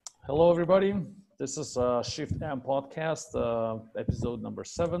Hello, everybody. This is Shift M podcast, episode number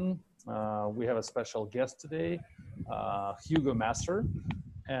 7. We have a special guest today, Hugo Messer,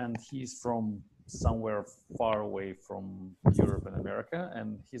 and he's from somewhere far away from Europe and America,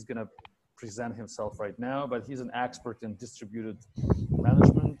 and he's going to present himself right now, but he's an expert in distributed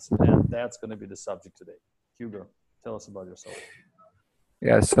management, and that's going to be the subject today. Hugo, tell us about yourself.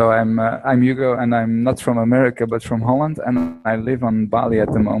 Yeah, so I'm Hugo, and I'm not from America, but from Holland, and I live on Bali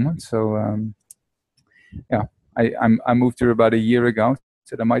at the moment. So I moved here about a year ago,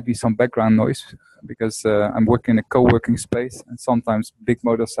 so there might be some background noise because I'm working in a co-working space, and sometimes big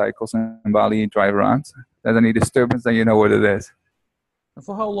motorcycles in Bali drive around. If there's any disturbance, then you know what it is. And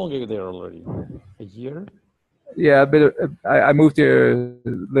for how long are you there already? A year? Yeah, I moved here a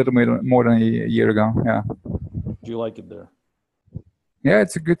little bit more than a year ago. Yeah. Do you like it there? Yeah,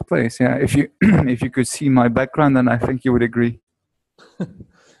 it's a good place. Yeah, if you if you could see my background, then I think you would agree.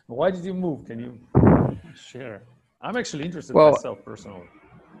 Why did you move? Can you share? I'm actually interested myself personally.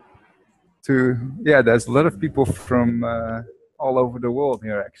 There's a lot of people from all over the world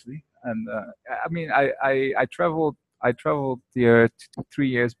here actually, and I mean I traveled here 3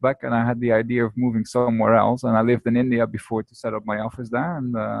 years back, and I had the idea of moving somewhere else, and I lived in India before to set up my office there,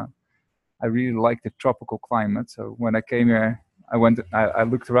 and I really liked the tropical climate. So when I came here, I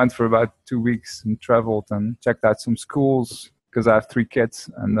looked around for about 2 weeks and traveled and checked out some schools because I have 3 kids,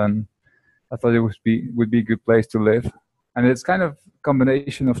 and then I thought it would be a good place to live. And it's kind of a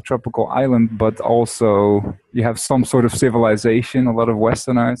combination of tropical island, but also you have some sort of civilization, a lot of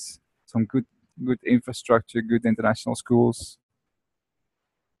Westerners, some good infrastructure, good international schools.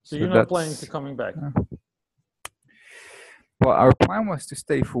 So you're not planning to coming back? Well, our plan was to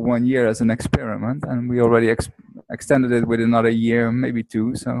stay for 1 year as an experiment, and we already extended it with another year, maybe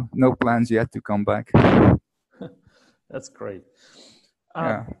 2. So no plans yet to come back. That's great.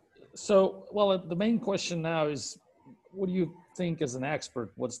 Yeah. So, the main question now is, what do you think as an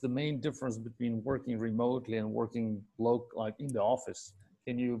expert? What's the main difference between working remotely and working like in the office?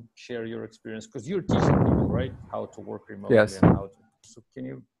 Can you share your experience? Because you're teaching people, right, how to work remotely. Yes. And how to. So can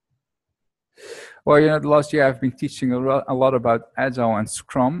you? Well, the last year I've been teaching a lot about Agile and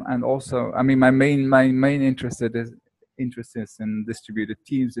Scrum, and also, I mean, my main interest is in distributed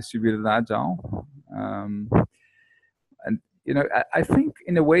teams, distributed Agile, and I think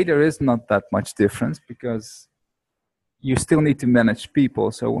in a way there is not that much difference because you still need to manage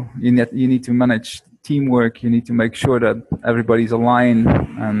people. So you need to manage teamwork. You need to make sure that everybody's aligned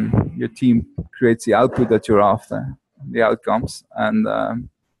and your team creates the output that you're after, the outcomes. And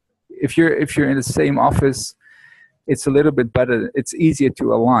if you're in the same office, it's a little bit better. It's easier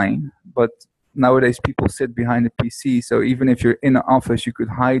to align. But nowadays people sit behind a PC. So even if you're in an office, you could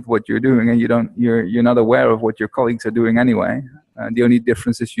hide what you're doing, and you're not aware of what your colleagues are doing anyway. The only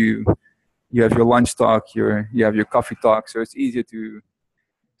difference is you have your lunch talk, you have your coffee talk, so it's easier to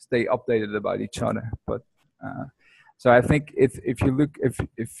stay updated about each other. But so I think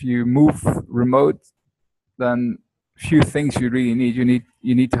if you move remote, then few things you really need.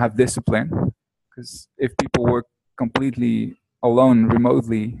 You need to have discipline, because if people work completely alone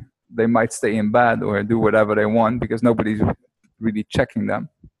remotely, they might stay in bed or do whatever they want because nobody's really checking them.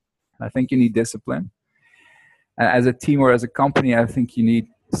 I think you need discipline. And as a team or as a company, I think you need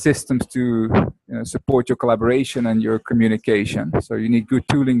systems to support your collaboration and your communication. So you need good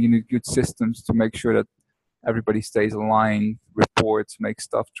tooling, you need good systems to make sure that everybody stays aligned, reports, make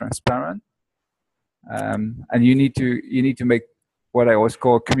stuff transparent. And you need to make what I always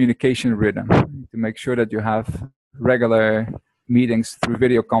call communication rhythm, to make sure that you have regular meetings through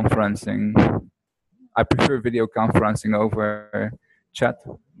video conferencing. I prefer video conferencing over chat,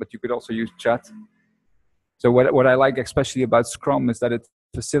 but you could also use chat. So what I like especially about Scrum is that it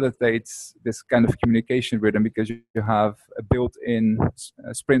facilitates this kind of communication rhythm, because you have a built-in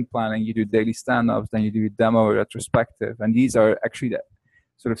sprint planning, you do daily stand-ups, then you do demo retrospective, and these are actually the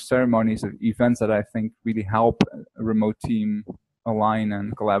sort of ceremonies or events that I think really help a remote team align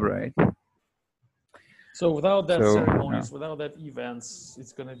and collaborate. So without that ceremonies, without that events,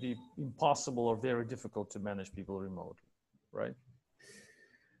 it's going to be impossible or very difficult to manage people remotely, right?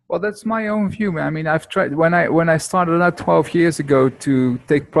 Well, that's my own view. I mean, I've tried when I started out 12 years ago to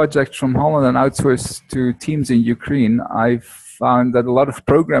take projects from Holland and outsource to teams in Ukraine. I found that a lot of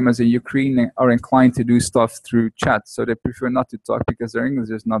programmers in Ukraine are inclined to do stuff through chat, so they prefer not to talk because their English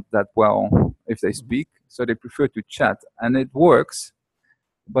is not that well if they speak. So they prefer to chat, and it works,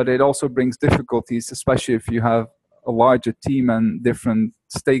 but it also brings difficulties, especially if you have a larger team and different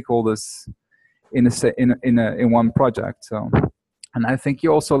stakeholders in one project. So. And I think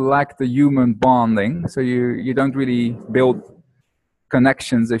you also lack the human bonding. So you don't really build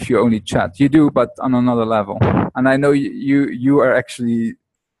connections if you only chat. You do, but on another level. And I know you are actually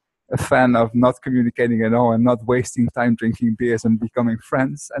a fan of not communicating at all and not wasting time drinking beers and becoming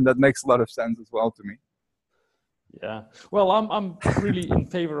friends, and that makes a lot of sense as well to me. Yeah, well, I'm really in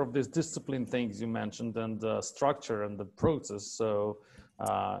favor of this discipline things you mentioned and the structure and the process. So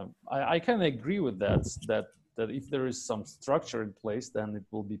I kind of agree with that. That if there is some structure in place, then it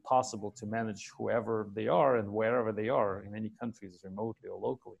will be possible to manage whoever they are and wherever they are in any countries, remotely or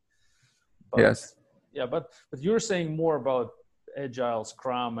locally. But Yes. yeah, but you're saying more about agile,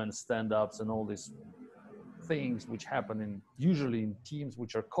 Scrum, and stand-ups and all these things which happen in usually in teams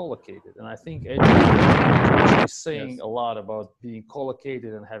which are collocated. And I think agile is saying a lot about being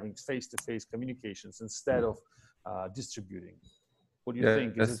collocated and having face-to-face communications instead of distributing. What do you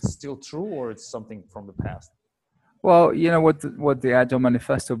think? Is it still true, or it's something from the past? Well, you know what the Agile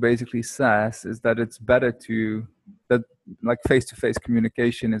Manifesto basically says is that it's better to that like face-to-face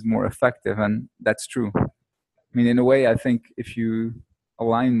communication is more effective, and that's true. I mean, in a way, I think if you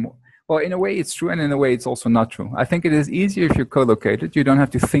align more, well, in a way it's true, and in a way it's also not true. I think it is easier if you're co-located. You don't have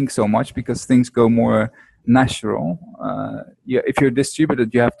to think so much because things go more natural. If you're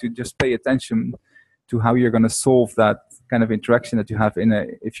distributed, you have to just pay attention to how you're going to solve that kind of interaction that you have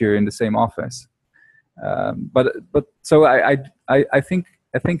if you're in the same office. But so I think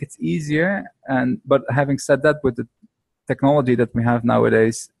it's easier, but having said that, with the technology that we have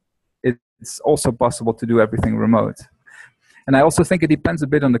nowadays, it's also possible to do everything remote. And I also think it depends a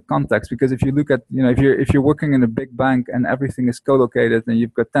bit on the context, because if you look at, if you're working in a big bank and everything is co-located and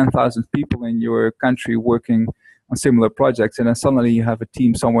you've got 10,000 people in your country working on similar projects, and then suddenly you have a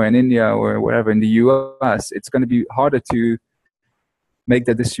team somewhere in India or wherever in the US, it's going to be harder to make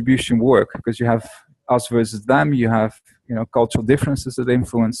that distribution work, because you have us versus them, you have cultural differences that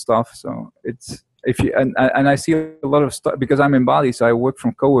influence stuff. So it's if you and I see a lot of stuff because I'm in Bali, so I work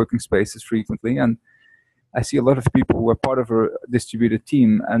from co-working spaces frequently, and I see a lot of people who are part of a distributed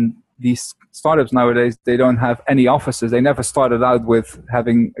team. And these startups nowadays, they don't have any offices. They never started out with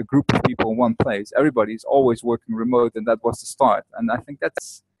having a group of people in one place. Everybody's always working remote, and that was the start. And I think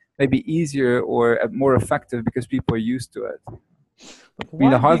that's maybe easier or more effective because people are used to it. But why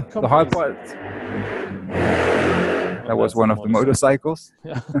the hard part. That was one of the motorcycles.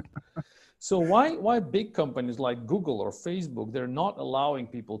 Yeah. So why big companies like Google or Facebook, they're not allowing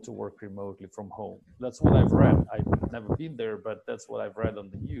people to work remotely from home? That's what I've read. I've never been there, but that's what I've read on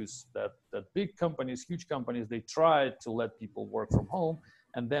the news, that big companies, huge companies, they tried to let people work from home,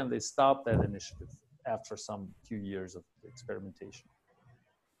 and then they stopped that initiative after some few years of experimentation.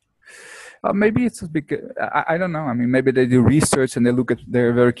 Maybe it's because I don't know. I mean, maybe they do research and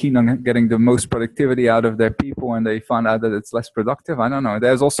they're very keen on getting the most productivity out of their people, and they find out that it's less productive. I don't know.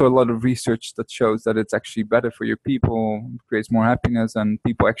 There's also a lot of research that shows that it's actually better for your people, creates more happiness, and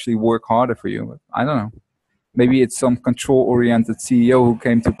people actually work harder for you. But I don't know. Maybe it's some control-oriented CEO who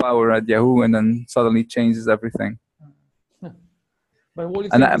came to power at Yahoo and then suddenly changes everything. But what do you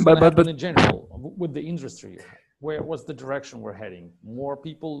think is going to happen in general with the industry? What's the direction we're heading? More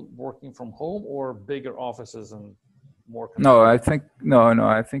people working from home, or bigger offices and more? No, I think no.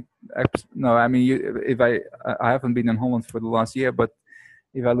 I mean, if I haven't been in Holland for the last year, but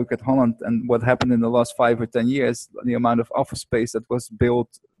if I look at Holland and what happened in the last 5 or 10 years, the amount of office space that was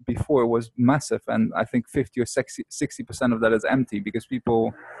built before was massive, and I think 50 or 60% of that is empty because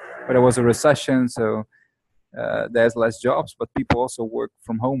there was a recession, so there's less jobs, but people also work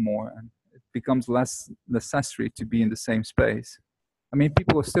from home more, and it becomes less necessary to be in the same space. I mean,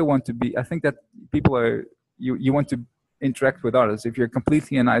 people still want to be. I think that people are. You want to interact with others. If you're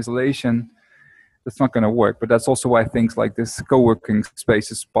completely in isolation, that's not going to work. But that's also why things like this co-working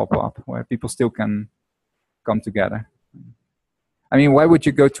spaces pop up, where people still can come together. I mean, why would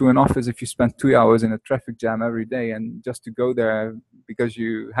you go to an office if you spend 2 hours in a traffic jam every day and just to go there because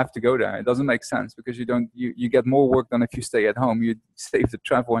you have to go there? It doesn't make sense, because you get more work done if you stay at home. You save the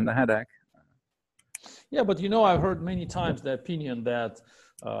travel and the headache. Yeah, but I've heard many times the opinion that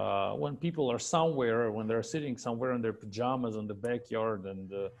when people are somewhere, when they're sitting somewhere in their pajamas in the backyard and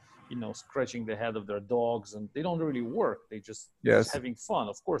scratching the head of their dogs, and they don't really work. They just having fun.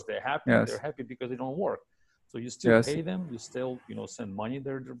 Of course, they're happy. Yes. They're happy because they don't work. So you still pay them. You still send money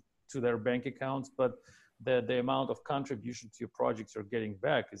to their bank accounts, but the amount of contribution to your projects you're getting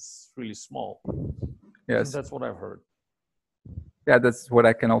back is really small. Yes, and that's what I've heard. Yeah, that's what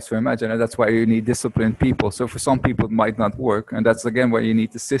I can also imagine, and that's why you need disciplined people. So for some people it might not work, and that's again where you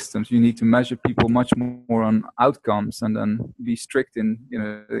need the systems. You need to measure people much more on outcomes, and then be strict in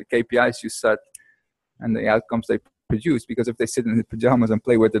the KPIs you set and the outcomes they produce. Because if they sit in the pajamas and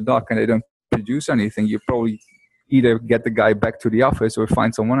play with the dog and they don't produce anything, you probably either get the guy back to the office or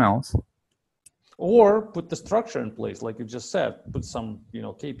find someone else. Or put the structure in place, like you just said, put some,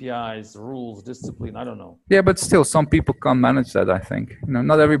 KPIs, rules, discipline, I don't know. Yeah, but still, some people can't manage that, I think.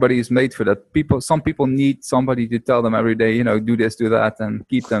 Not everybody is made for that. Some people need somebody to tell them every day, do this, do that, and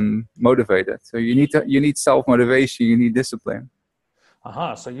keep them motivated. So you need self-motivation, you need discipline.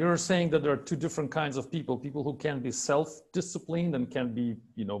 So you're saying that there are two different kinds of people who can be self-disciplined and can be,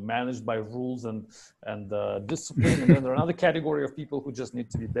 managed by rules and discipline. And then there are another category of people who just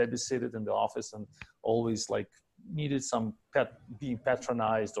need to be babysitted in the office and always needed some being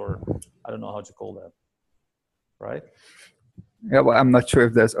patronized, or I don't know how to call that. Right? Yeah, well, I'm not sure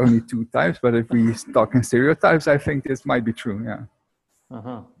if there's only two types, but if we talk in stereotypes, I think this might be true.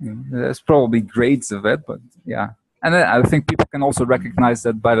 Yeah. There's probably grades of it, but yeah. And I think people can also recognize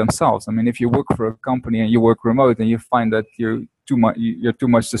that by themselves. I mean, if you work for a company and you work remote and you find that you're too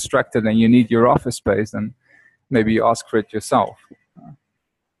much distracted and you need your office space, then maybe you ask for it yourself.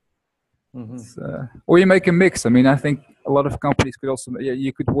 Or you make a mix. I mean, I think a lot of companies could also,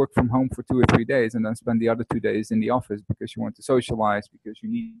 you could work from home for 2 or 3 days and then spend the other 2 days in the office because you want to socialize, because you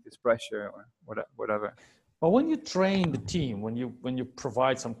need this pressure or whatever. But when you train the team, when you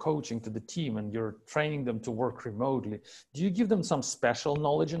provide some coaching to the team and you're training them to work remotely, do you give them some special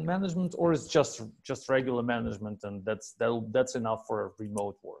knowledge in management, or is just regular management and that's enough for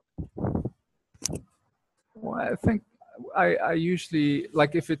remote work? Well, I think I usually,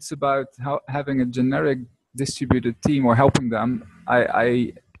 like, if it's about having a generic distributed team or helping them,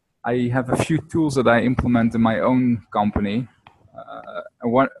 I have a few tools that I implement in my own company.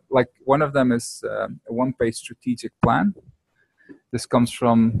 One of them is a one-page strategic plan. This comes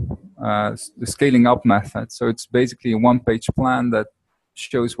from the scaling up method. So it's basically a one-page plan that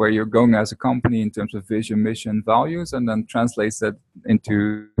shows where you're going as a company in terms of vision, mission, values, and then translates that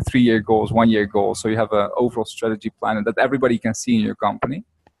into 3-year goals, 1-year goals. So you have an overall strategy plan that everybody can see in your company.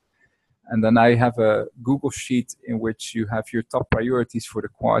 And then I have a Google Sheet in which you have your top priorities for the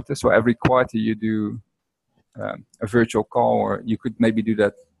quarter. So every quarter you do a virtual call, or you could maybe do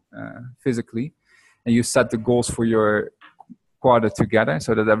that physically, and you set the goals for your quarter together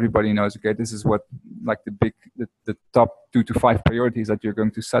so that everybody knows, okay, this is what, like, the top 2 to 5 priorities that you're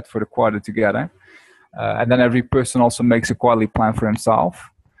going to set for the quarter together. And then every person also makes a quarterly plan for himself.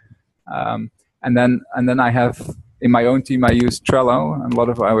 And then I have, in my own team, I use Trello, and a lot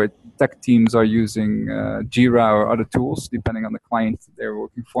of our tech teams are using Jira or other tools, depending on the client they're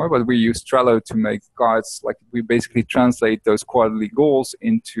working for. But we use Trello to make cards. Like, we basically translate those quarterly goals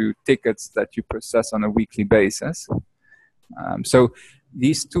into tickets that you process on a weekly basis. So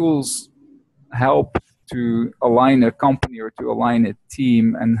these tools help to align a company or to align a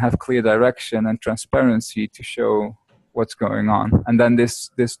team and have clear direction and transparency to show what's going on. And then this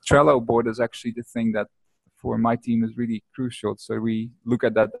Trello board is actually the thing that for my team is really crucial. So we look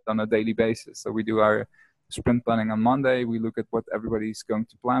at that on a daily basis. So we do our sprint planning on Monday. We look at what everybody's going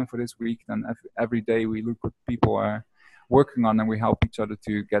to plan for this week. Then every day we look what people are working on, and we help each other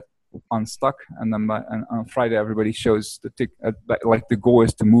to get unstuck. And then on Friday, everybody shows like the goal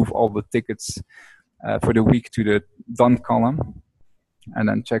is to move all the tickets for the week to the done column, and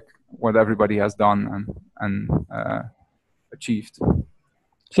then check what everybody has done and achieved.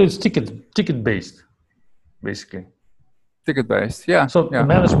 So it's ticket based, basically. Ticket based, yeah. So yeah. The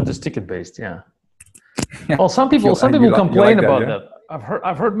management is ticket based, yeah. Well, some people complain about that.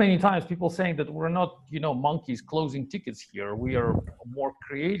 I've heard many times people saying that we're not, monkeys closing tickets here. We are more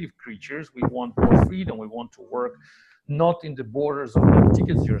creative creatures. We want more freedom. We want to work not in the borders of the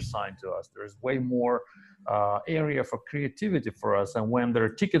tickets you're assigned to us. There's way more area for creativity for us. And when there are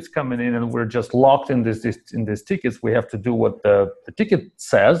tickets coming in and we're just locked in these tickets, we have to do what the ticket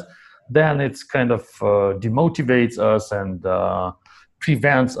says. Then it's kind of demotivates us and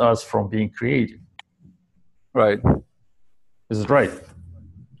prevents us from being creative. Right. Is it right?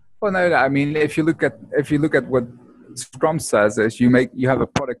 Well, no. I mean, if you look at what Scrum says, is you have a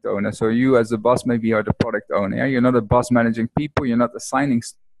product owner. So you, as a boss, maybe are the product owner. Yeah? You're not a boss managing people. You're not assigning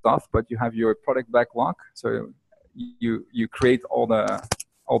stuff, but you have your product backlog. So you create all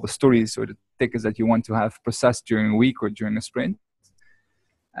the stories or the tickets that you want to have processed during a week or during a sprint.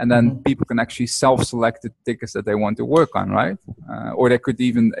 And then people can actually self-select the tickets that they want to work on, right? Or they could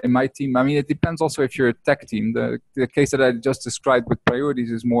even, in my team, I mean, it depends also if you're a tech team. The case that I just described with priorities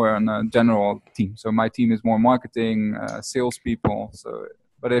is more on a general team. So my team is more marketing, salespeople.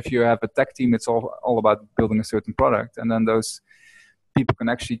 But if you have a tech team, it's all about building a certain product. And then those people can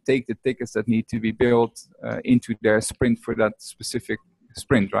actually take the tickets that need to be built into their sprint for that specific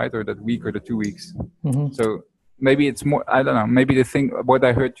sprint, right? Or that week or the 2 weeks. So maybe it's more, I don't know, maybe the thing, what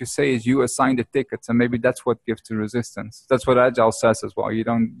I heard you say is you assign the tickets, and maybe that's what gives the resistance. That's what Agile says as well. You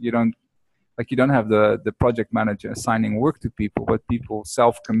don't have the project manager assigning work to people, but people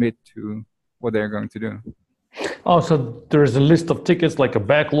self-commit to what they're going to do. Oh, so there's a list of tickets, like a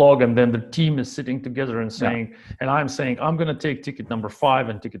backlog, and then the team is sitting together and saying, and I'm saying, I'm going to take ticket number 5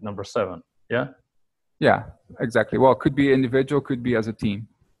 and ticket number 7. Yeah? Yeah, exactly. Well, it could be individual, could be as a team.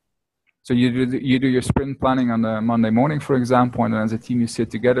 So you do your sprint planning on the Monday morning, for example, and then as a team you sit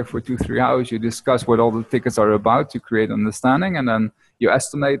together for 2-3 hours. You discuss what all the tickets are about to create understanding, and then you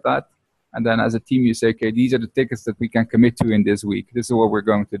estimate that. And then as a team you say, okay, these are the tickets that we can commit to in this week. This is what we're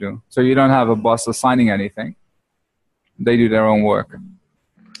going to do. So you don't have a boss assigning anything. They do their own work.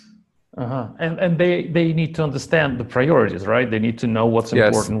 And they need to understand the priorities, right? They need to know what's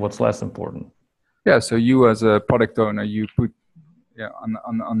important, what's less important. Yeah. So you as a product owner, you put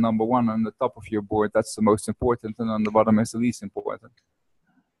on number 1 on the top of your board, that's the most important, and on the bottom is the least important.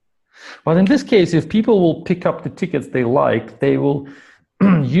 But in this case, if people will pick up the tickets they like, they will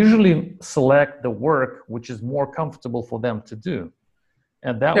usually select the work which is more comfortable for them to do.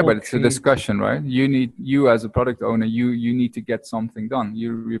 And that but it's a discussion, right? You as a product owner, you need to get something done.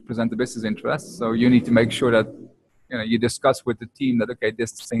 You represent the business interests, so you need to make sure that you discuss with the team that, okay,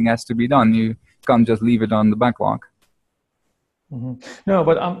 this thing has to be done. You can't just leave it on the backlog. Mm-hmm. No,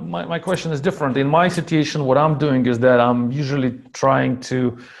 but my question is different. In my situation, what I'm doing is that I'm usually trying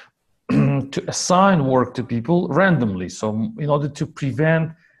to assign work to people randomly. So in order to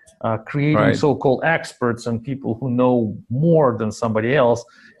prevent creating so-called experts and people who know more than somebody else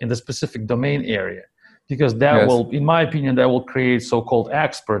in the specific domain area, because that will, in my opinion, that will create so-called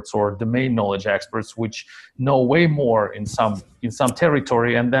experts or domain knowledge experts, which know way more in some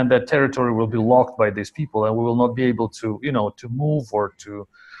territory, and then that territory will be locked by these people, and we will not be able to to move, or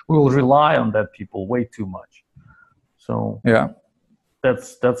we will rely on that people way too much. So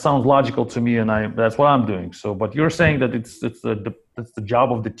that sounds logical to me, and that's what I'm doing. So, but you're saying that it's the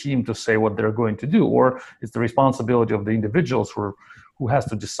job of the team to say what they're going to do, or it's the responsibility of the individuals who has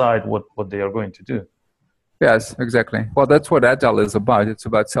to decide what they are going to do. Yes, exactly. Well, that's what Agile is about. It's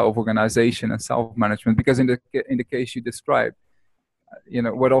about self-organization and self-management. Because in the case you described,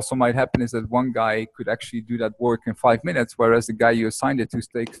 what also might happen is that one guy could actually do that work in 5 minutes, whereas the guy you assigned it to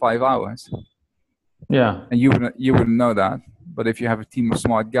takes 5 hours. Yeah. And you wouldn't know that. But if you have a team of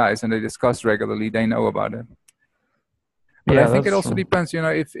smart guys and they discuss regularly, they know about it. But I think it also depends.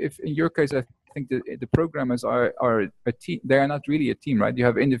 If in your case, I think the programmers are a team. They are not really a team, right? You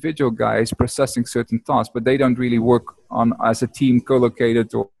have individual guys processing certain tasks, but they don't really work on as a team,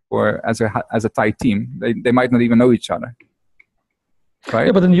 co-located or as a tight team. They might not even know each other. Right?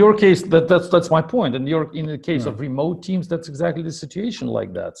 Yeah, but in your case, that's my point. In the case of remote teams, that's exactly the situation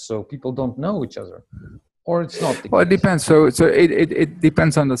like that. So people don't know each other. Or it's not the case? Well, it depends. So it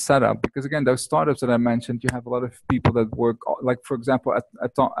depends on the setup, because again, those startups that I mentioned, you have a lot of people that work, like for example,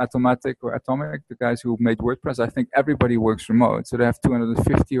 Atomic, the guys who made WordPress. I think everybody works remote. So they have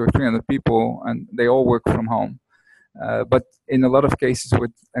 250 or 300 people, and they all work from home. But in a lot of cases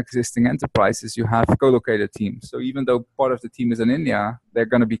with existing enterprises, you have co-located teams. So even though part of the team is in India, they're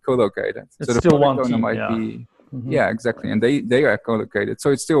going to be co-located. It's so the still one owner team, might be, exactly, and they are co-located. So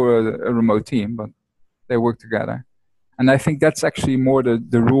it's still a remote team, but they work together. And I think that's actually more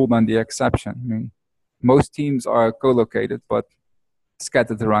the rule than the exception. I mean, most teams are co-located, but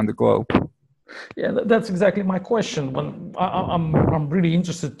scattered around the globe. Yeah, that's exactly my question. When I'm really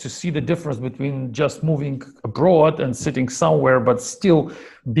interested to see the difference between just moving abroad and sitting somewhere, but still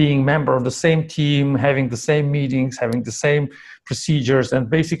being member of the same team, having the same meetings, having the same procedures, and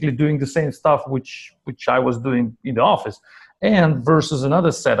basically doing the same stuff which I was doing in the office, and versus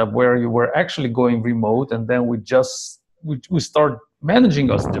another setup where you were actually going remote, and then we start managing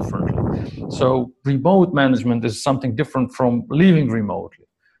us differently. So remote management is something different from living remotely,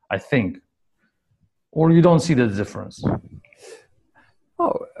 I think. Or you don't see the difference?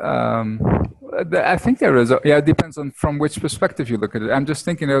 I think there is. It depends on from which perspective you look at it. I'm just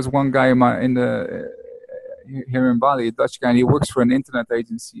thinking there was one guy here in Bali, a Dutch guy, and he works for an internet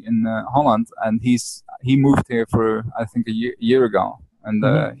agency in Holland, and he moved here for I think a year ago, and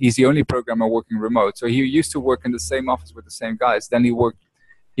he's the only programmer working remote. So he used to work in the same office with the same guys. Then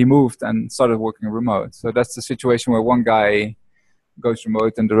he moved and started working remote. So that's the situation where one guy goes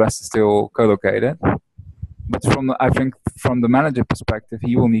remote and the rest is still co-located. But I think from the manager perspective,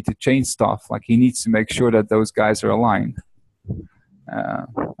 he will need to change stuff. Like he needs to make sure that those guys are aligned.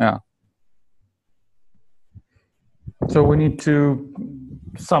 So we need to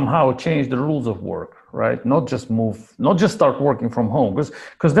somehow change the rules of work, right? Not just start working from home,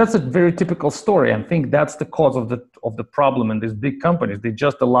 because that's a very typical story. I think that's the cause of the problem in these big companies. They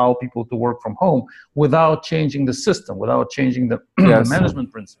just allow people to work from home without changing the system, without changing the, the Yes.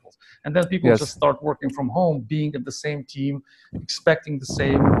 management principles. And then people just start working from home, being at the same team, expecting the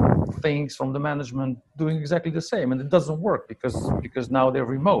same things from the management, doing exactly the same, and it doesn't work because now they're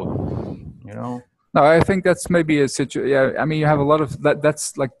remote, you know. No, I think that's maybe a situation. Yeah, I mean, you have a lot of that.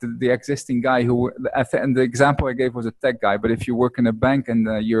 That's like the existing guy who, and the example I gave was a tech guy. But if you work in a bank and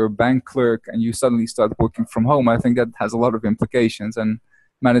you're a bank clerk and you suddenly start working from home, I think that has a lot of implications, and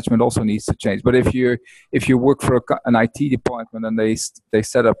management also needs to change. But if you work for an IT department and they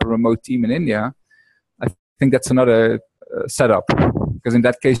set up a remote team in India, I think that's another setup. Because in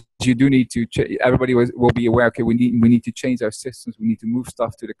that case, you do need to. Everybody will be aware. Okay, we need to change our systems. We need to move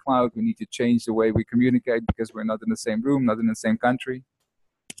stuff to the cloud. We need to change the way we communicate because we're not in the same room, not in the same country.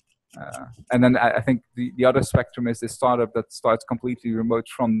 And then I think the other spectrum is the startup that starts completely remote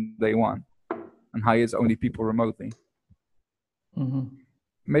from day one, and hires only people remotely. Mm-hmm.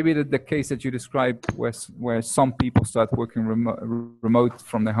 Maybe the case that you described, where some people start working remote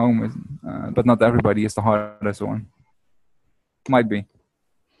from their home, but not everybody, is the hardest one. Might be.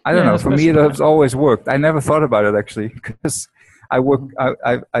 I don't know. For me, it has always worked. I never thought about it actually, because I work.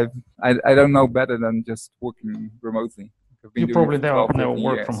 I don't know better than just working remotely. You probably never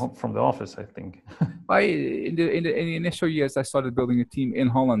work from the office, I think. In the initial years, I started building a team in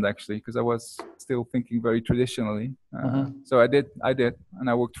Holland actually, because I was still thinking very traditionally. So I did, and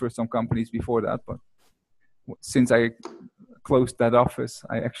I worked for some companies before that. But since I closed that office,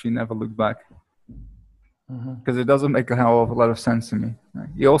 I actually never looked back. Because it doesn't make a hell of a lot of sense to me.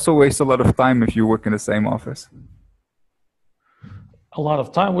 You also waste a lot of time if you work in the same office. A lot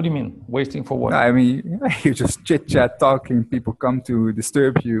of time? What do you mean? Wasting for what? I mean, you just chit-chat talking, people come to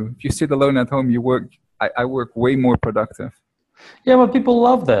disturb you. If you sit alone at home, you work. I work way more productive. Yeah, but people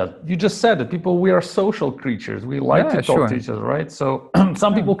love that. You just said it. We are social creatures. We like to talk to each other, right? So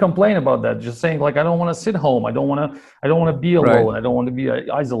some people complain about that, just saying like, I don't want to sit home. I don't want to be alone. I don't want to be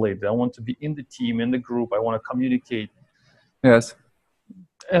isolated. I want to be in the team, in the group. I want to communicate. Yes.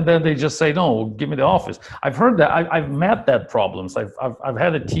 And then they just say, no, give me the office. I've heard that. I've met that problems. I've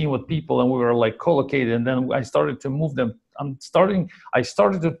had a team with people and we were like co-located, and then I started to move them. I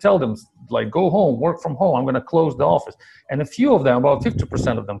started to tell them, like, go home, work from home. I'm going to close the office. And a few of them, about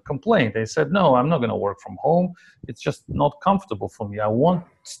 50% of them, complained. They said, no, I'm not going to work from home. It's just not comfortable for me. I want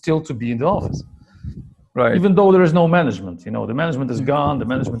still to be in the office. Right. Even though there is no management, the management is gone, the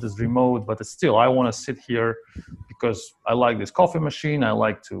management is remote, but it's still, I want to sit here because I like this coffee machine. I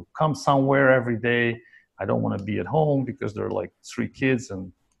like to come somewhere every day. I don't want to be at home because there are like 3 kids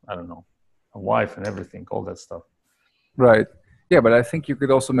and I don't know, a wife and everything, all that stuff. Right. Yeah, but I think you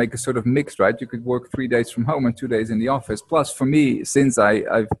could also make a sort of mix, right? You could work 3 days from home and 2 days in the office. Plus, for me, since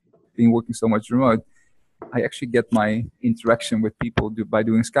I've been working so much remote, I actually get my interaction with people by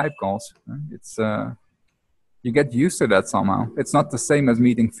doing Skype calls. It's you get used to that somehow. It's not the same as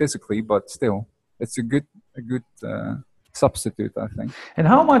meeting physically, but still, it's a good substitute, I think. And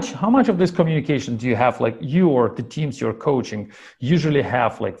how much of this communication do you have, like you or the teams you're coaching usually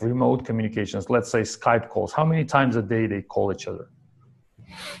have like remote communications, let's say Skype calls? How many times a day they call each other?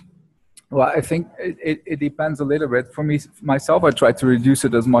 Well, I think it depends a little bit. For me, myself, I try to reduce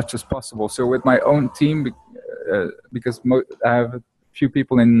it as much as possible. So with my own team, because I have a few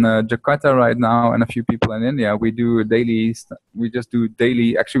people in Jakarta right now and a few people in India, we just do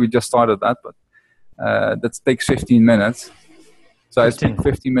daily, actually we just started that, but that takes 15 minutes. So 15. I speak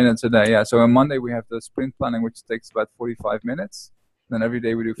 15 minutes a day. Yeah. So on Monday we have the sprint planning, which takes about 45 minutes. Then every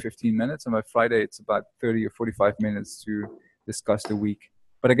day we do 15 minutes. And by Friday, it's about 30 or 45 minutes to discuss the week.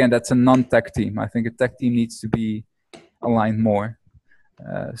 But again, that's a non-tech team. I think a tech team needs to be aligned more.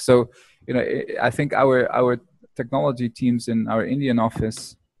 I think our technology teams in our Indian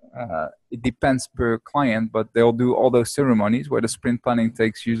office, it depends per client, but they'll do all those ceremonies where the sprint planning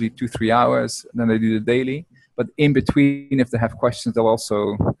takes usually 2-3 hours. Then they do the daily. But in between, if they have questions, they'll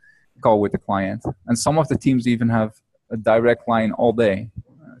also call with the client. And some of the teams even have a direct line all day.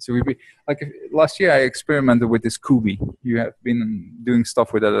 So last year I experimented with this Kubi. You have been doing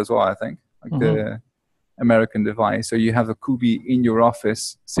stuff with that as well, I think, like the American device. So you have a Kubi in your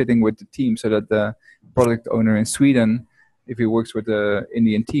office sitting with the team, so that the product owner in Sweden, if he works with the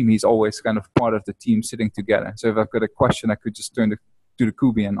Indian team, he's always kind of part of the team sitting together. So if I've got a question, I could just turn to the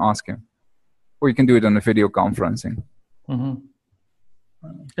Kubi and ask him. Or you can do it on a video conferencing. Mm-hmm.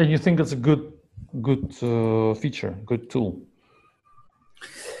 And you think it's a good feature, good tool?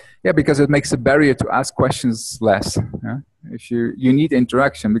 Yeah, because it makes a barrier to ask questions less. Yeah? If you need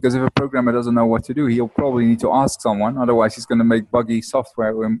interaction, because if a programmer doesn't know what to do, he'll probably need to ask someone. Otherwise, he's going to make buggy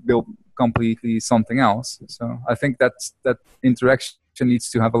software and build completely something else. So I think that interaction needs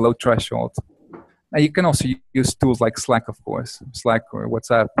to have a low threshold. And you can also use tools like Slack, of course, Slack or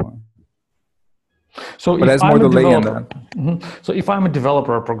WhatsApp. So But if there's more I'm a delay in developer, that. so if I'm a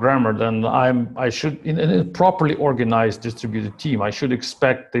developer or programmer, then I should in a properly organized distributed team, I should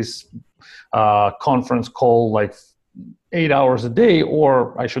expect this conference call like 8 hours a day,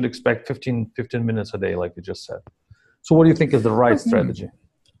 or I should expect 15 minutes a day, like you just said. So what do you think is the right strategy?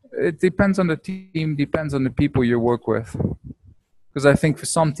 It depends on the team, depends on the people you work with. Because I think for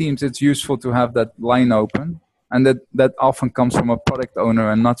some teams it's useful to have that line open, and that often comes from a product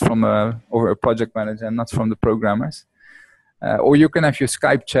owner and not from a project manager and not from the programmers. Or you can have your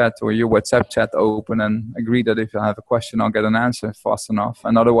Skype chat or your WhatsApp chat open and agree that if I have a question, I'll get an answer fast enough,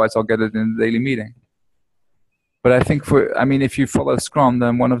 and otherwise I'll get it in the daily meeting. But I think if you follow Scrum,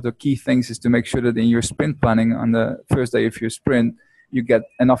 then one of the key things is to make sure that in your sprint planning on the first day of your sprint, you get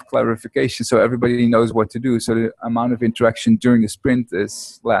enough clarification so everybody knows what to do. So the amount of interaction during the sprint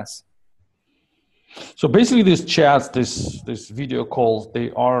is less. So basically these chats, this video calls,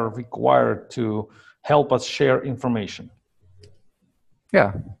 they are required to help us share information.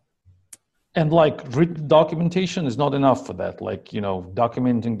 Yeah. And like written documentation is not enough for that. Like,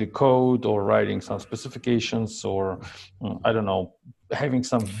 documenting the code or writing some specifications or, I don't know, having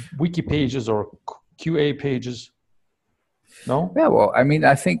some wiki pages or QA pages. No? Yeah, well,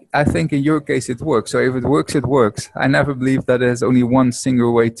 I think in your case it works. So if it works, it works. I never believe that there's only one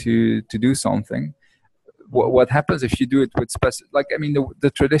single way to do something. What happens if you do it with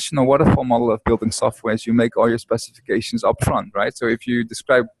the traditional waterfall model of building software is you make all your specifications up front, right? So if you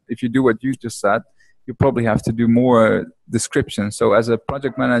do what you just said, you probably have to do more description. So as a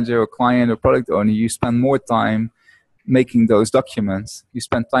project manager or client or product owner, you spend more time making those documents. You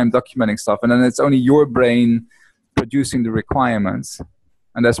spend time documenting stuff, and then it's only your brain producing the requirements.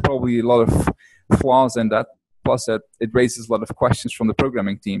 And there's probably a lot of flaws in that, plus that it raises a lot of questions from the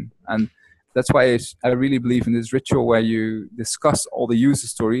programming team. And that's why I really believe in this ritual where you discuss all the user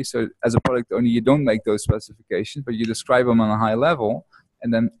stories. So as a product owner, you don't make those specifications, but you describe them on a high level.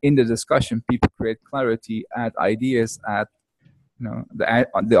 And then in the discussion, people create clarity, add ideas, add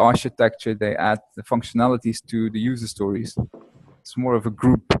the architecture, they add the functionalities to the user stories. It's more of a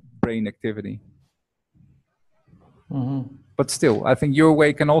group brain activity. Mm-hmm. But still, I think your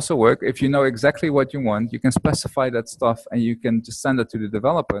way can also work. If you know exactly what you want, you can specify that stuff and you can just send it to the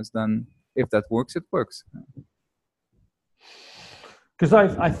developers. Then if that works, it works. Because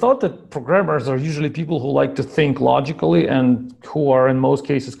I thought that programmers are usually people who like to think logically and who are in most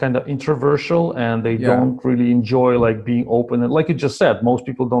cases kind of introversial, and they don't really enjoy like being open. And like you just said, most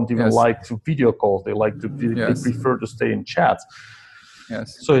people don't even like to video calls. They like to, they prefer to stay in chats.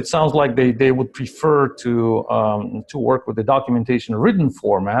 Yes. So it sounds like they would prefer to work with the documentation written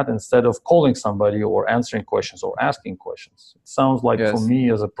format instead of calling somebody or answering questions or asking questions. It sounds like for me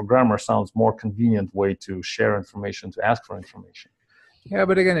as a programmer, sounds more convenient way to share information, to ask for information. Yeah,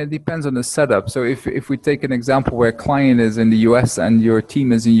 but again, it depends on the setup. So if we take an example where a client is in the US and your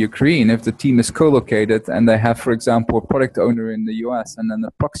team is in Ukraine, if the team is co-located and they have, for example, a product owner in the US and then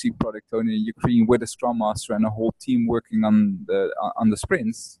a proxy product owner in Ukraine with a Scrum Master and a whole team working on the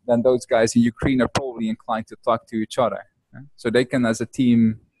sprints, then those guys in Ukraine are probably inclined to talk to each other. Right? So they can, as a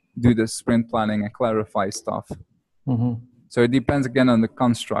team, do the sprint planning and clarify stuff. Mm-hmm. So it depends again on the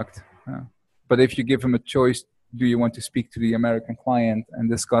construct. But if you give them a choice, do you want to speak to the American client and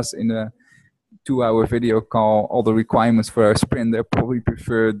discuss in a 2-hour video call all the requirements for a sprint? They probably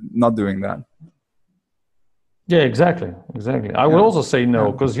prefer not doing that. Yeah, exactly. I would also say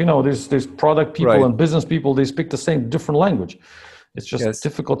no, because these product people and business people, they speak the same different language. It's just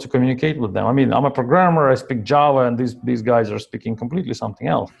difficult to communicate with them. I mean, I'm a programmer, I speak Java, and these guys are speaking completely something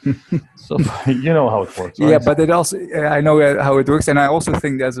else. So you know how it works, right? Yeah, but it also, I know how it works. And I also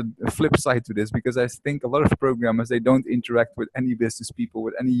think there's a flip side to this, because I think a lot of programmers, they don't interact with any business people,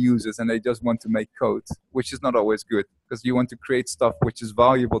 with any users, and they just want to make code, which is not always good, because you want to create stuff which is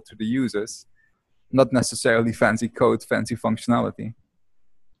valuable to the users, not necessarily fancy code, fancy functionality.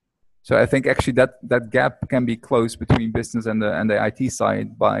 So I think actually that gap can be closed between business and the IT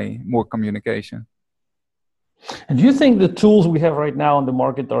side by more communication. And do you think the tools we have right now on the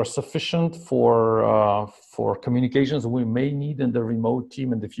market are sufficient for communications we may need in the remote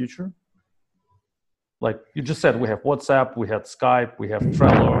team in the future? Like you just said, we have WhatsApp, we have Skype, we have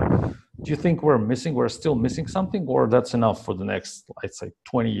Trello. Do you think we're still missing something, or that's enough for the next, I'd say,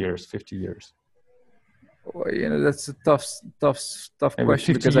 20 years, 50 years? Well, that's a tough Maybe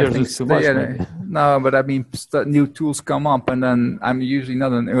question 50 because I years think is too much, maybe. no, but I mean, new tools come up, and then I'm usually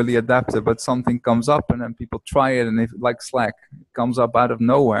not an early adapter, but something comes up, and then people try it, and if like Slack, it comes up out of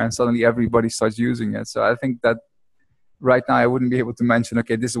nowhere, and suddenly everybody starts using it. So I think that right now I wouldn't be able to mention,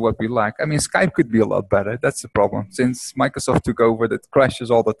 okay, this is what we lack. I mean, Skype could be a lot better. That's the problem. Since Microsoft took over, that crashes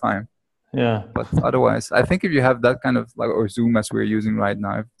all the time. Yeah. But otherwise, I think if you have that kind of like, or Zoom as we're using right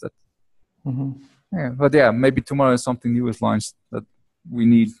now, that yeah. But yeah, maybe tomorrow something new is launched that we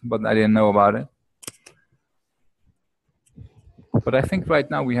need, but I didn't know about it. But I think right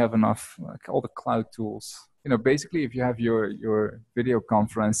now we have enough, like all the cloud tools. Basically, if you have your video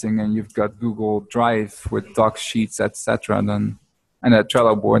conferencing and you've got Google Drive with doc sheets, etc., then and a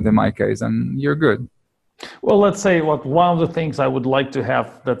Trello board in my case, then you're good. Well, let's say one of the things I would like to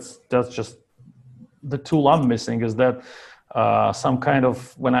have that's just the tool I'm missing is that some kind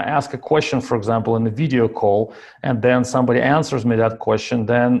of, when I ask a question, for example, in a video call, and then somebody answers me that question,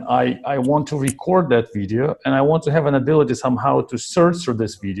 then I want to record that video, and I want to have an ability somehow to search through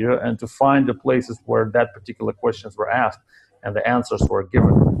this video and to find the places where that particular questions were asked and the answers were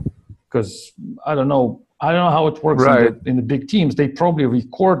given. Because I don't know how it works Right. in the big teams. They probably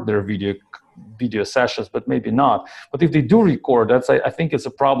record their video sessions, but maybe not. But if they do record, I think it's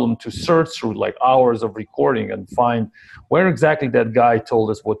a problem to search through like hours of recording and find where exactly that guy told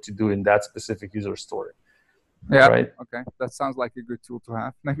us what to do in that specific user story. Yeah. Right. Okay. That sounds like a good tool to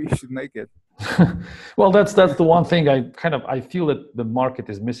have. Maybe you should make it. Well, that's the one thing I feel that the market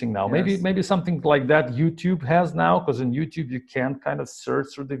is missing now. Yes. Maybe something like that YouTube has now, because in YouTube you can kind of search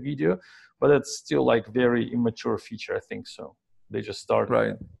through the video, but it's still like very immature feature. I think so. They just started.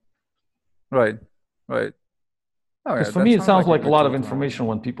 Right. Right. Because for me, it sounds like a lot of information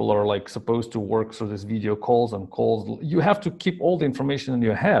when people are like supposed to work through this video calls. You have to keep all the information in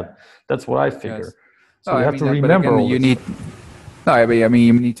your head. That's what I figure. Yes. So you have to remember. You need. No, I mean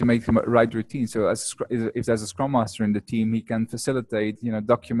you need to make the right routine. So if there's a scrum master in the team, he can facilitate,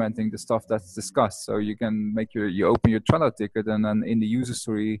 documenting the stuff that's discussed. So you can you open your Trello ticket, and then in the user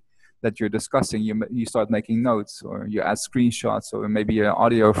story that you're discussing, you start making notes, or you add screenshots, or maybe an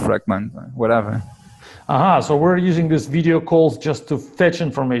audio fragment, or whatever. So we're using these video calls just to fetch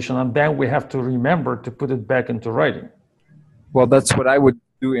information, and then we have to remember to put it back into writing. Well, that's what I would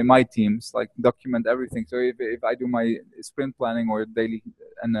do in my teams, like document everything. So if I do my sprint planning or daily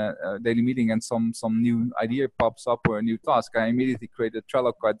meeting, and some new idea pops up or a new task, I immediately create a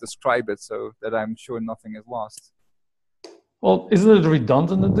Trello card, describe it so that I'm sure nothing is lost. Well, isn't it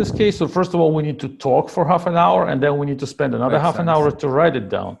redundant in this case? So first of all, we need to talk for half an hour, and then we need to spend another half an hour to write it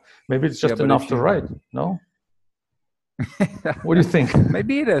down. Maybe it's just enough to write, no? What do you think?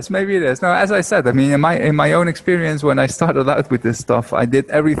 Maybe it is. No, as I said, I mean, in my own experience, when I started out with this stuff, I did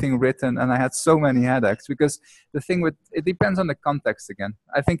everything written, and I had so many headaches, because the thing it depends on the context again.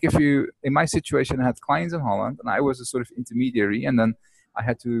 I think in my situation, I had clients in Holland, and I was a sort of intermediary, and then I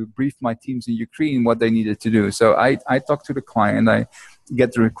had to brief my teams in Ukraine what they needed to do. So I talk to the client, I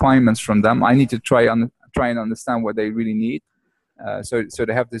get the requirements from them. I need to try and understand what they really need. So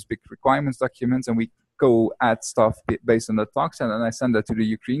they have this big requirements documents, and we go add stuff based on the talks, and then I send that to the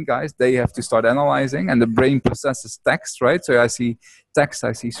Ukraine guys. They have to start analyzing, and the brain processes text, right? So I see text,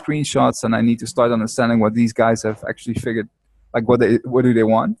 I see screenshots, and I need to start understanding what these guys have actually figured, like what do they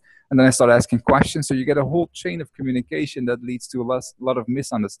want. And then I start asking questions. So you get a whole chain of communication that leads to a lot of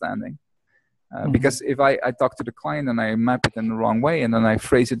misunderstanding. Because if I talk to the client and I map it in the wrong way, and then I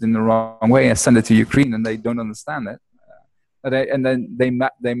phrase it in the wrong way, I send it to Ukraine and they don't understand it. And then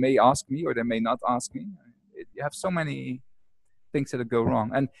they may ask me, or they may not ask me. You have so many things that go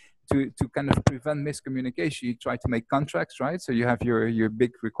wrong. And to kind of prevent miscommunication, you try to make contracts, right? So you have your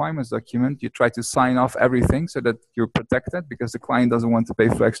big requirements document. You try to sign off everything so that you're protected, because the client doesn't want to pay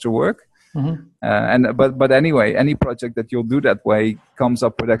for extra work. But anyway, any project that you'll do that way comes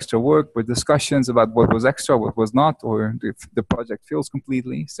up with extra work, with discussions about what was extra, what was not, or if the project fails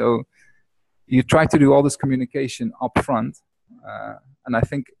completely. So you try to do all this communication up front. And I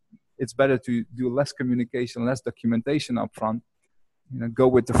think it's better to do less communication, less documentation up front. Go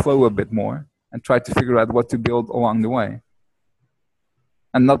with the flow a bit more and try to figure out what to build along the way,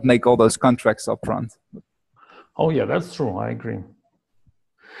 and not make all those contracts up front. Oh yeah, that's true. I agree.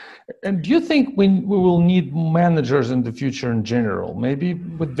 And do you think we will need managers in the future in general? Maybe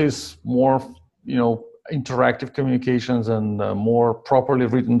with this more, interactive communications and more properly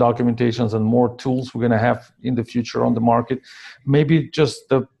written documentations and more tools we're going to have in the future on the market, maybe just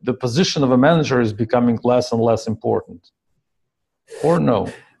the position of a manager is becoming less and less important. Or no?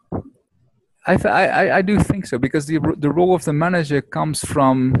 I do think so, because the role of the manager comes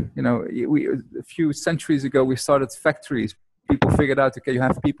from, a few centuries ago we started factories. People figured out, okay, you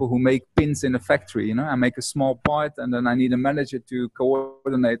have people who make pins in a factory, I make a small part, and then I need a manager to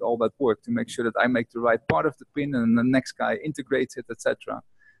coordinate all that work to make sure that I make the right part of the pin, and the next guy integrates it, etc.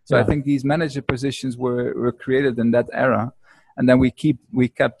 So I think these manager positions were created in that era, and then we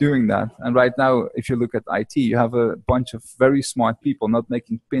kept doing that. And right now, if you look at IT, you have a bunch of very smart people not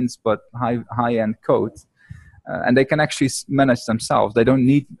making pins but high end code, and they can actually manage themselves. They don't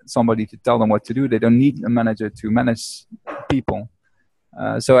need somebody to tell them what to do. They don't need a manager to manage people.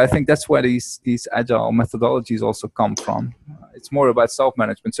 So I think that's where these agile methodologies also come from. It's more about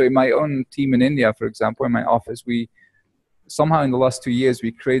self-management. So in my own team in India, for example, in my office, we somehow in the last 2 years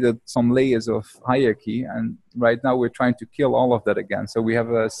we created some layers of hierarchy, and right now we're trying to kill all of that again. So we have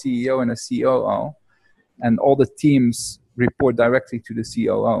a CEO and a COO, and all the teams report directly to the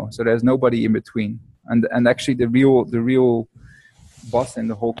COO. So there's nobody in between. And actually the real boss in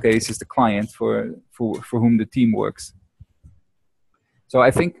the whole case is the client for whom the team works. So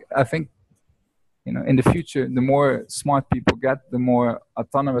I think in the future, the more smart people get, the more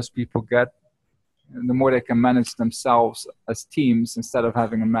autonomous people get, the more they can manage themselves as teams instead of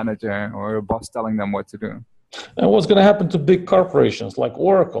having a manager or a boss telling them what to do. And what's going to happen to big corporations like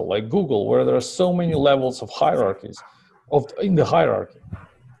Oracle, like Google, where there are so many levels of hierarchies in the hierarchy?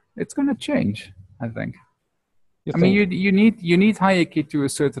 It's going to change, I think. You need hierarchy to a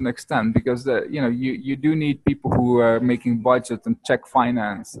certain extent, because you do need people who are making budget and check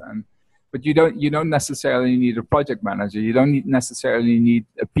finance, but you don't necessarily need a project manager. You don't necessarily need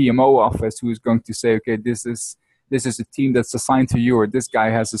a PMO office who is going to say, okay, this is a team that's assigned to you, or this guy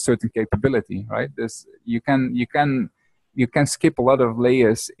has a certain capability, right? You can skip a lot of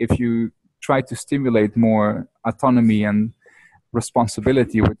layers if you try to stimulate more autonomy and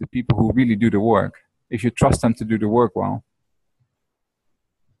responsibility with the people who really do the work, if you trust them to do the work well.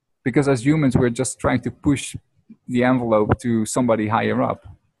 Because as humans, we're just trying to push the envelope to somebody higher up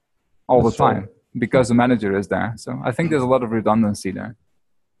all the time, because the manager is there. So I think there's a lot of redundancy there.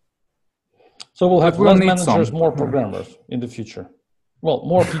 So we'll have less managers, more programmers in the future. Well,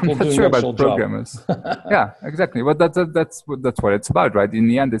 more people doing sure actual about programmers. Yeah, exactly. But that's what it's about, right? In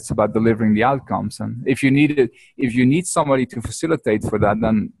the end, it's about delivering the outcomes. And if you need somebody to facilitate for that,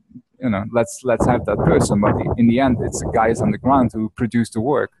 then let's have that person. But in the end, it's the guys on the ground who produce the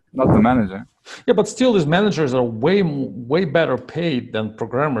work, not the manager. Yeah, but still, these managers are way better paid than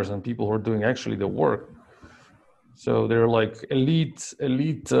programmers and people who are doing actually the work. So they're like elite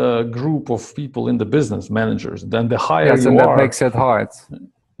group of people in the business, managers. Then the higher you and are, that makes it hard.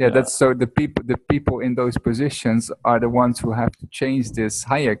 Yeah, that's so the people in those positions are the ones who have to change this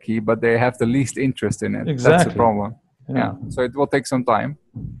hierarchy, but they have the least interest in it. Exactly. That's the problem. Yeah. So it will take some time.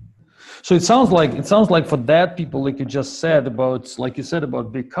 So it sounds like for that, people, like you just said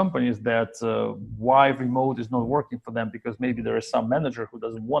about big companies, that why remote is not working for them, because maybe there is some manager who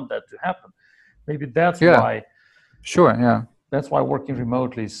doesn't want that to happen. Maybe that's why. Sure. Yeah. That's why working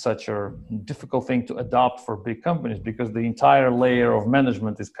remotely is such a difficult thing to adopt for big companies, because the entire layer of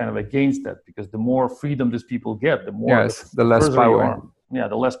management is kind of against that. Because the more freedom these people get, the more the less power.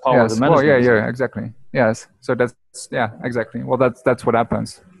 The less power the management. Well, exactly. Yes. So exactly. Well, that's what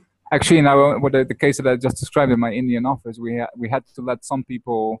happens. Actually, now the case that I just described in my Indian office, we had to let some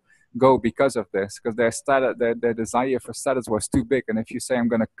people go because of this, because their desire for status was too big. And if you say, I'm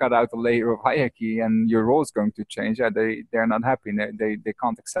going to cut out a layer of hierarchy and your role is going to change, they're not happy. They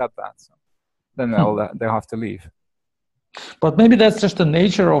can't accept that. So then they'll have to leave. But maybe that's just the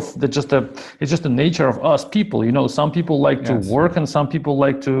nature of it's just the nature of us people. Some people like to work, and some people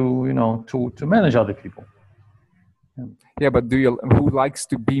like to to manage other people. Yeah, but who likes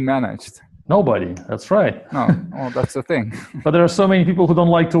to be managed? Nobody. That's right. No, well, that's the thing. But there are so many people who don't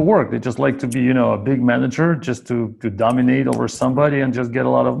like to work. They just like to be, a big manager, just to dominate over somebody and just get a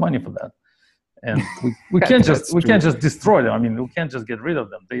lot of money for that. And we can't just destroy them. I mean, we can't just get rid of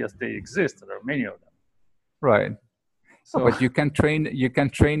them. They exist. There are many of them. Right. So, but you can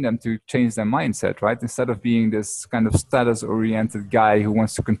train them to change their mindset, right? Instead of being this kind of status-oriented guy who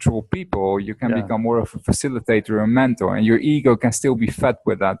wants to control people, you can become more of a facilitator, a mentor, and your ego can still be fed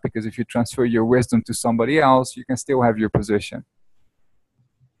with that, because if you transfer your wisdom to somebody else, you can still have your position.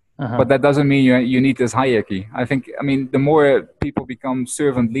 But that doesn't mean you need this hierarchy. I mean, the more people become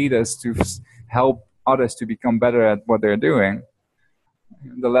servant leaders to help others to become better at what they're doing,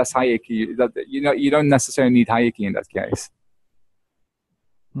 the less hierarchy. That you don't necessarily need hierarchy in that case.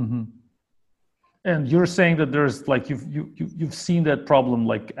 Mm-hmm. And you're saying that there's you've seen that problem,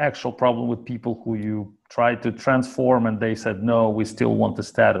 like actual problem with people who you tried to transform and they said no, we still want the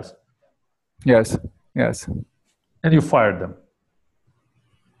status. Yes. Yes. And you fired them.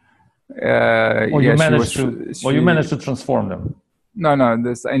 Or you Yeah, she managed was. to, or you She managed to transform them. No, no.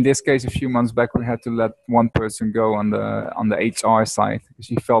 In this case, a few months back, we had to let one person go on the HR side because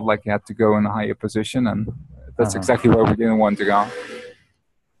she felt like he had to go in a higher position, and that's Uh-huh. exactly where we didn't want to go.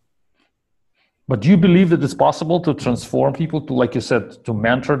 But do you believe that it's possible to transform people to, like you said, to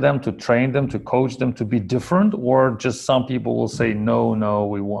mentor them, to train them, to coach them to be different, or just some people will say, no, no,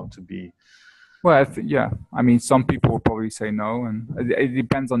 we want to be? Well, yeah. I mean, some people will probably say no, and it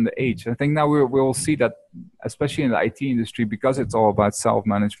depends on the age. I think now we'll see that, especially in the IT industry, because it's all about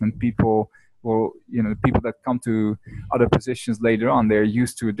self-management. People will, people that come to other positions later on, they're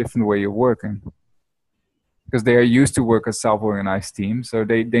used to a different way of working because they are used to work as self-organized teams. So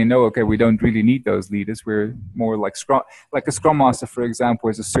they know, okay, we don't really need those leaders. We're more like Scrum, like a Scrum Master, for example,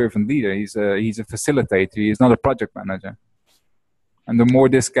 is a servant leader. He's a facilitator. He's not a project manager. And the more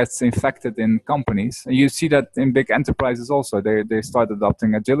this gets infected in companies, and you see that in big enterprises also, they start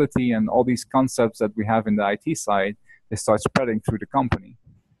adopting agility and all these concepts that we have in the IT side, they start spreading through the company.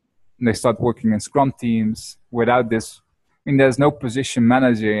 And they start working in Scrum teams without this. I mean, there's no position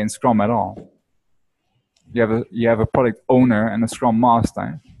manager in Scrum at all. You have a product owner and a Scrum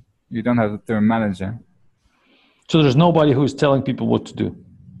master. You don't have the term manager. So there's nobody who's telling people what to do.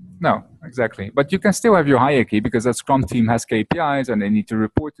 No, exactly. But you can still have your hierarchy because that Scrum team has KPIs and they need to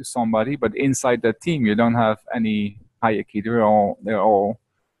report to somebody. But inside that team, you don't have any hierarchy. They're all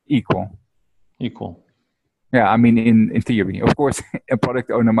equal. Equal. Yeah, I mean, in theory, of course, a product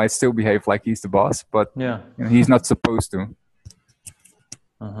owner might still behave like he's the boss, but yeah, he's not supposed to.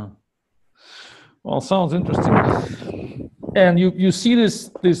 Uh-huh. Well, sounds interesting. And you see this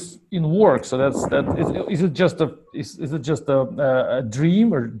in work. So is it just a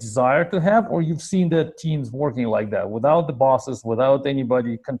dream or desire to have, or you've seen the teams working like that without the bosses, without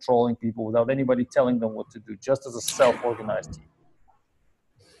anybody controlling people, without anybody telling them what to do, just as a self-organized team?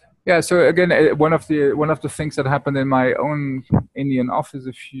 Yeah. So again, one of the things that happened in my own Indian office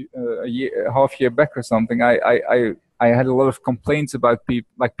a half year back or something, I had a lot of complaints about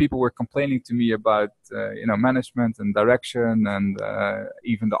people. Like people were complaining to me about management and direction and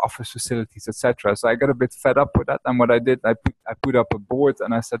even the office facilities, etc. So I got a bit fed up with that. And what I did, I put up a board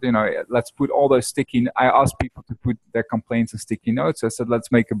and I said, let's put all those I asked people to put their complaints in sticky notes. I said,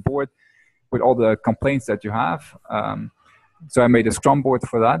 let's make a board with all the complaints that you have. So I made a Scrum board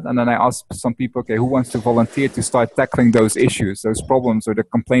for that. And then I asked some people, okay, who wants to volunteer to start tackling those issues, those problems or the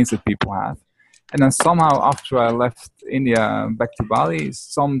complaints that people have? And then somehow after I left India back to Bali,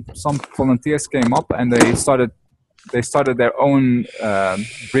 some volunteers came up and they started their own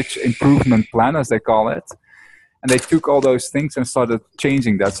bridge improvement plan, as they call it. And they took all those things and started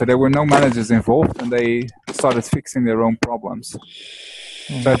changing that. So there were no managers involved and they started fixing their own problems.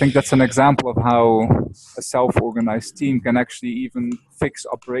 So I think that's an example of how a self-organized team can actually even fix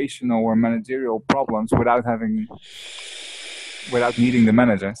operational or managerial problems without needing the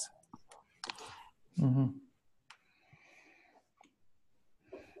managers. Mm-hmm.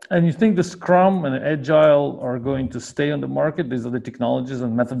 And you think the Scrum and Agile are going to stay on the market? These are the technologies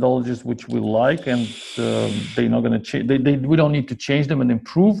and methodologies which we like, and they're not going to change. We don't need to change them and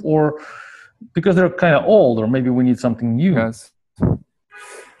improve, or because they're kind of old, or maybe we need something new. Yes.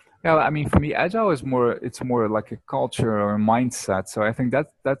 Yeah, I mean, for me, Agile is more like a culture or a mindset. So I think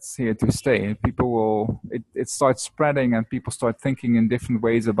that's here to stay. It starts spreading and people start thinking in different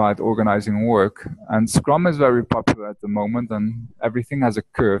ways about organizing work. And Scrum is very popular at the moment and everything has a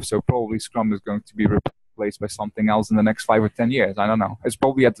curve. So probably Scrum is going to be replaced by something else in the next 5 or 10 years. I don't know. It's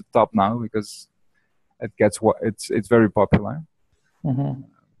probably at the top now because it's very popular. Mm-hmm.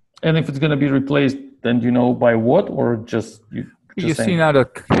 And if it's going to be replaced, then do you know by what, or just you see now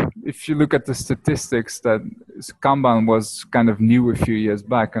that if you look at the statistics, that Kanban was kind of new a few years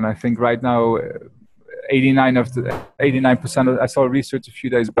back, and I think right now 89% of I saw research a few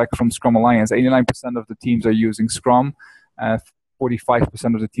days back from Scrum Alliance. 89% of the teams are using Scrum,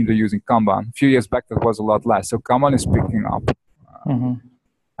 45% of the teams are using Kanban. A few years back, that was a lot less. So Kanban is picking up. Mm-hmm.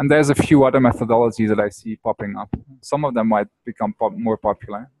 And there's a few other methodologies that I see popping up. Some of them might become more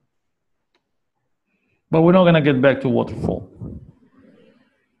popular. But we're not going to get back to waterfall.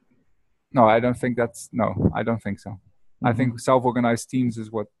 No, I don't think I don't think so. Mm-hmm. I think self-organized teams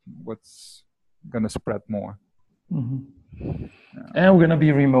is what's going to spread more. Mm-hmm. Yeah. And we're going to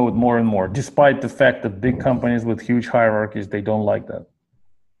be remote more and more, despite the fact that big companies with huge hierarchies, they don't like that.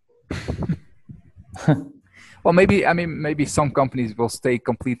 Well, maybe some companies will stay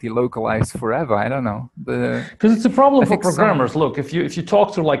completely localized forever. I don't know. Because it's a problem for programmers. Look, if you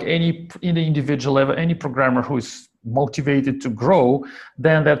talk to like any individual level, any programmer who's motivated to grow,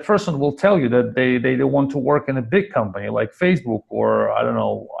 then that person will tell you that they want to work in a big company like Facebook or I don't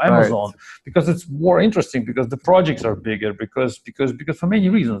know, Amazon, Right. because it's more interesting, because the projects are bigger, because for many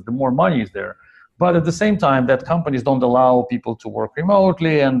reasons, the more money is there. But at the same time, that companies don't allow people to work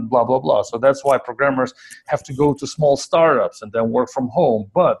remotely and blah blah blah. So that's why programmers have to go to small startups and then work from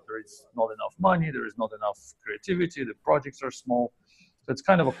home. But there is not enough money, there is not enough creativity, the projects are small. So it's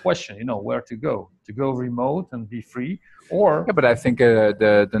kind of a question, where to go remote and be free, Yeah, or but I think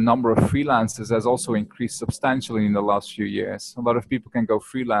the number of freelancers has also increased substantially in the last few years. A lot of people can go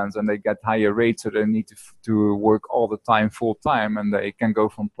freelance and they get higher rates, so they need to work all the time, full time, and they can go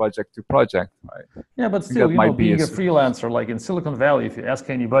from project to project. Right? yeah, but I think still, that might be being a freelancer, like in Silicon Valley, if you ask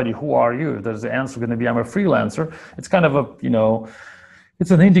anybody, who are you? There's the answer going to be, I'm a freelancer. It's kind of it's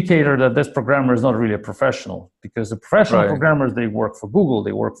an indicator that this programmer is not really a professional, because the professional right. programmers, they work for Google,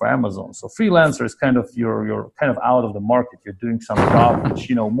 they work for Amazon. So freelancer is kind of you're kind of out of the market. You're doing some job which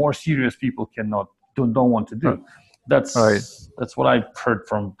more serious people don't want to do. Right. That's what I've heard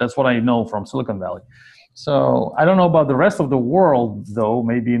from. That's what I know from Silicon Valley. So I don't know about the rest of the world, though.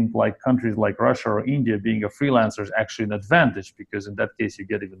 Maybe in like countries like Russia or India, being a freelancer is actually an advantage, because in that case you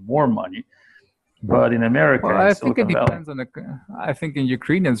get even more money. But in America, Well, in I think it Silicon Valley, depends on the. I think in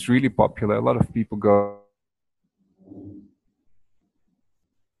Ukraine it's really popular. A lot of people go.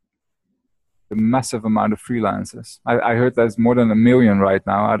 A massive amount of freelancers. I heard there's more than 1 million right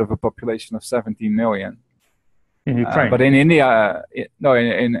now out of a population of 17 million. in Ukraine. But in India, no,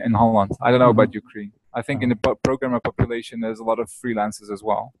 in Holland. I don't know Mhm. about Ukraine. I think in the programmer population, there's a lot of freelancers as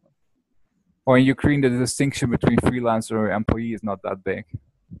well. Or in Ukraine, the distinction between freelancer and employee is not that big.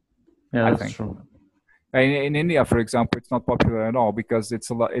 Yeah, I that's think. true. In India, for example, it's not popular at all because it's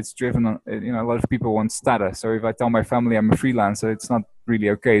a lot. It's driven on, a lot of people want status. So if I tell my family I'm a freelancer, it's not really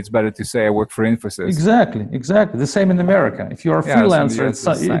okay. It's better to say I work for Infosys. Exactly. The same in America. If you're a Yes, in the freelancer, US, it's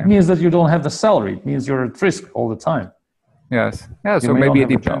the it same. means that you don't have the salary. It means you're at risk all the time. Yes, yeah. You So may not maybe it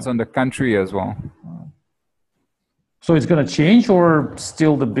have a depends job. on the country as well. So it's going to change, or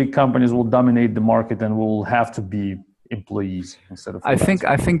still the big companies will dominate the market and will have to be employees instead of freelancers?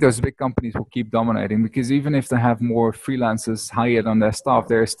 I think those big companies will keep dominating because even if they have more freelancers hired on their staff,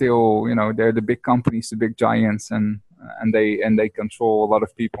 they're still they're the big companies, the big giants, and they control a lot of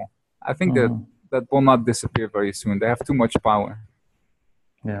people. I think that will not disappear very soon. They have too much power.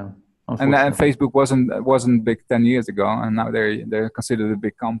 Yeah, And unfortunately. Facebook wasn't big 10 years ago, and now they're considered a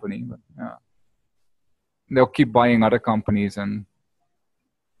big company. But yeah, they'll keep buying other companies and.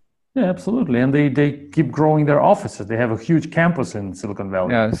 Yeah, absolutely. And they keep growing their offices. They have a huge campus in Silicon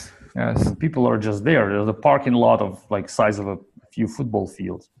Valley. Yes. And people are just there. There's a parking lot of like size of a few football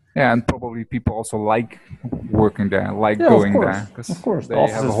fields. Yeah, and probably people also like working there, like Yeah, going there, because of course. The they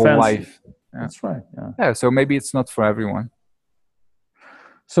office have a is whole fancy. life. Yeah. That's right. Yeah. Yeah, so maybe it's not for everyone.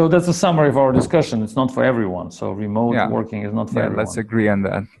 So that's a summary of our discussion. It's not for everyone. So remote working is not for everyone. Let's agree on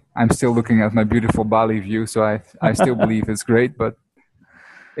that. I'm still looking at my beautiful Bali view, so I still believe it's great. But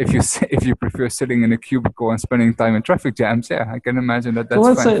if you prefer sitting in a cubicle and spending time in traffic jams, yeah, I can imagine that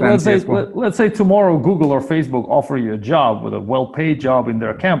that's fancy as well. Let's say tomorrow Google or Facebook offer you a job with a well-paid job in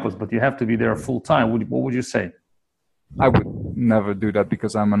their campus, but you have to be there full time. What would you say? I would never do that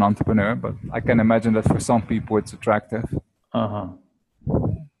because I'm an entrepreneur, but I can imagine that for some people it's attractive.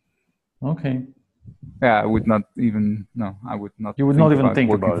 Okay. Yeah, I would not even. No, I would not. You would not even think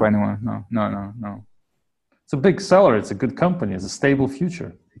working about for it. anyone. No. It's a big seller. It's a good company. It's a stable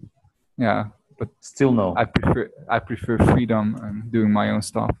future. Yeah, but still no. I prefer freedom and doing my own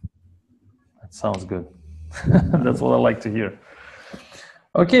stuff. That sounds good. That's what I like to hear.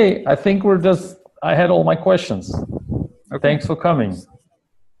 Okay, I think I had all my questions. Okay. Thanks for coming.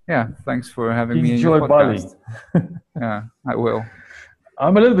 Yeah, thanks for having me in your podcast. Yeah, I will.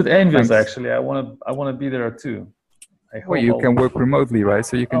 I'm a little bit envious, actually. I want to be there too. I hope you can work remotely, right?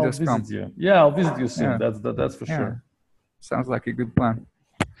 So you can just come. You. Yeah, I'll visit you soon. Yeah. That's for sure. Sounds like a good plan.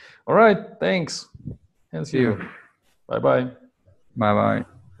 All right, thanks. And see you. Bye-bye. Bye-bye.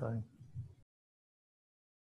 Bye.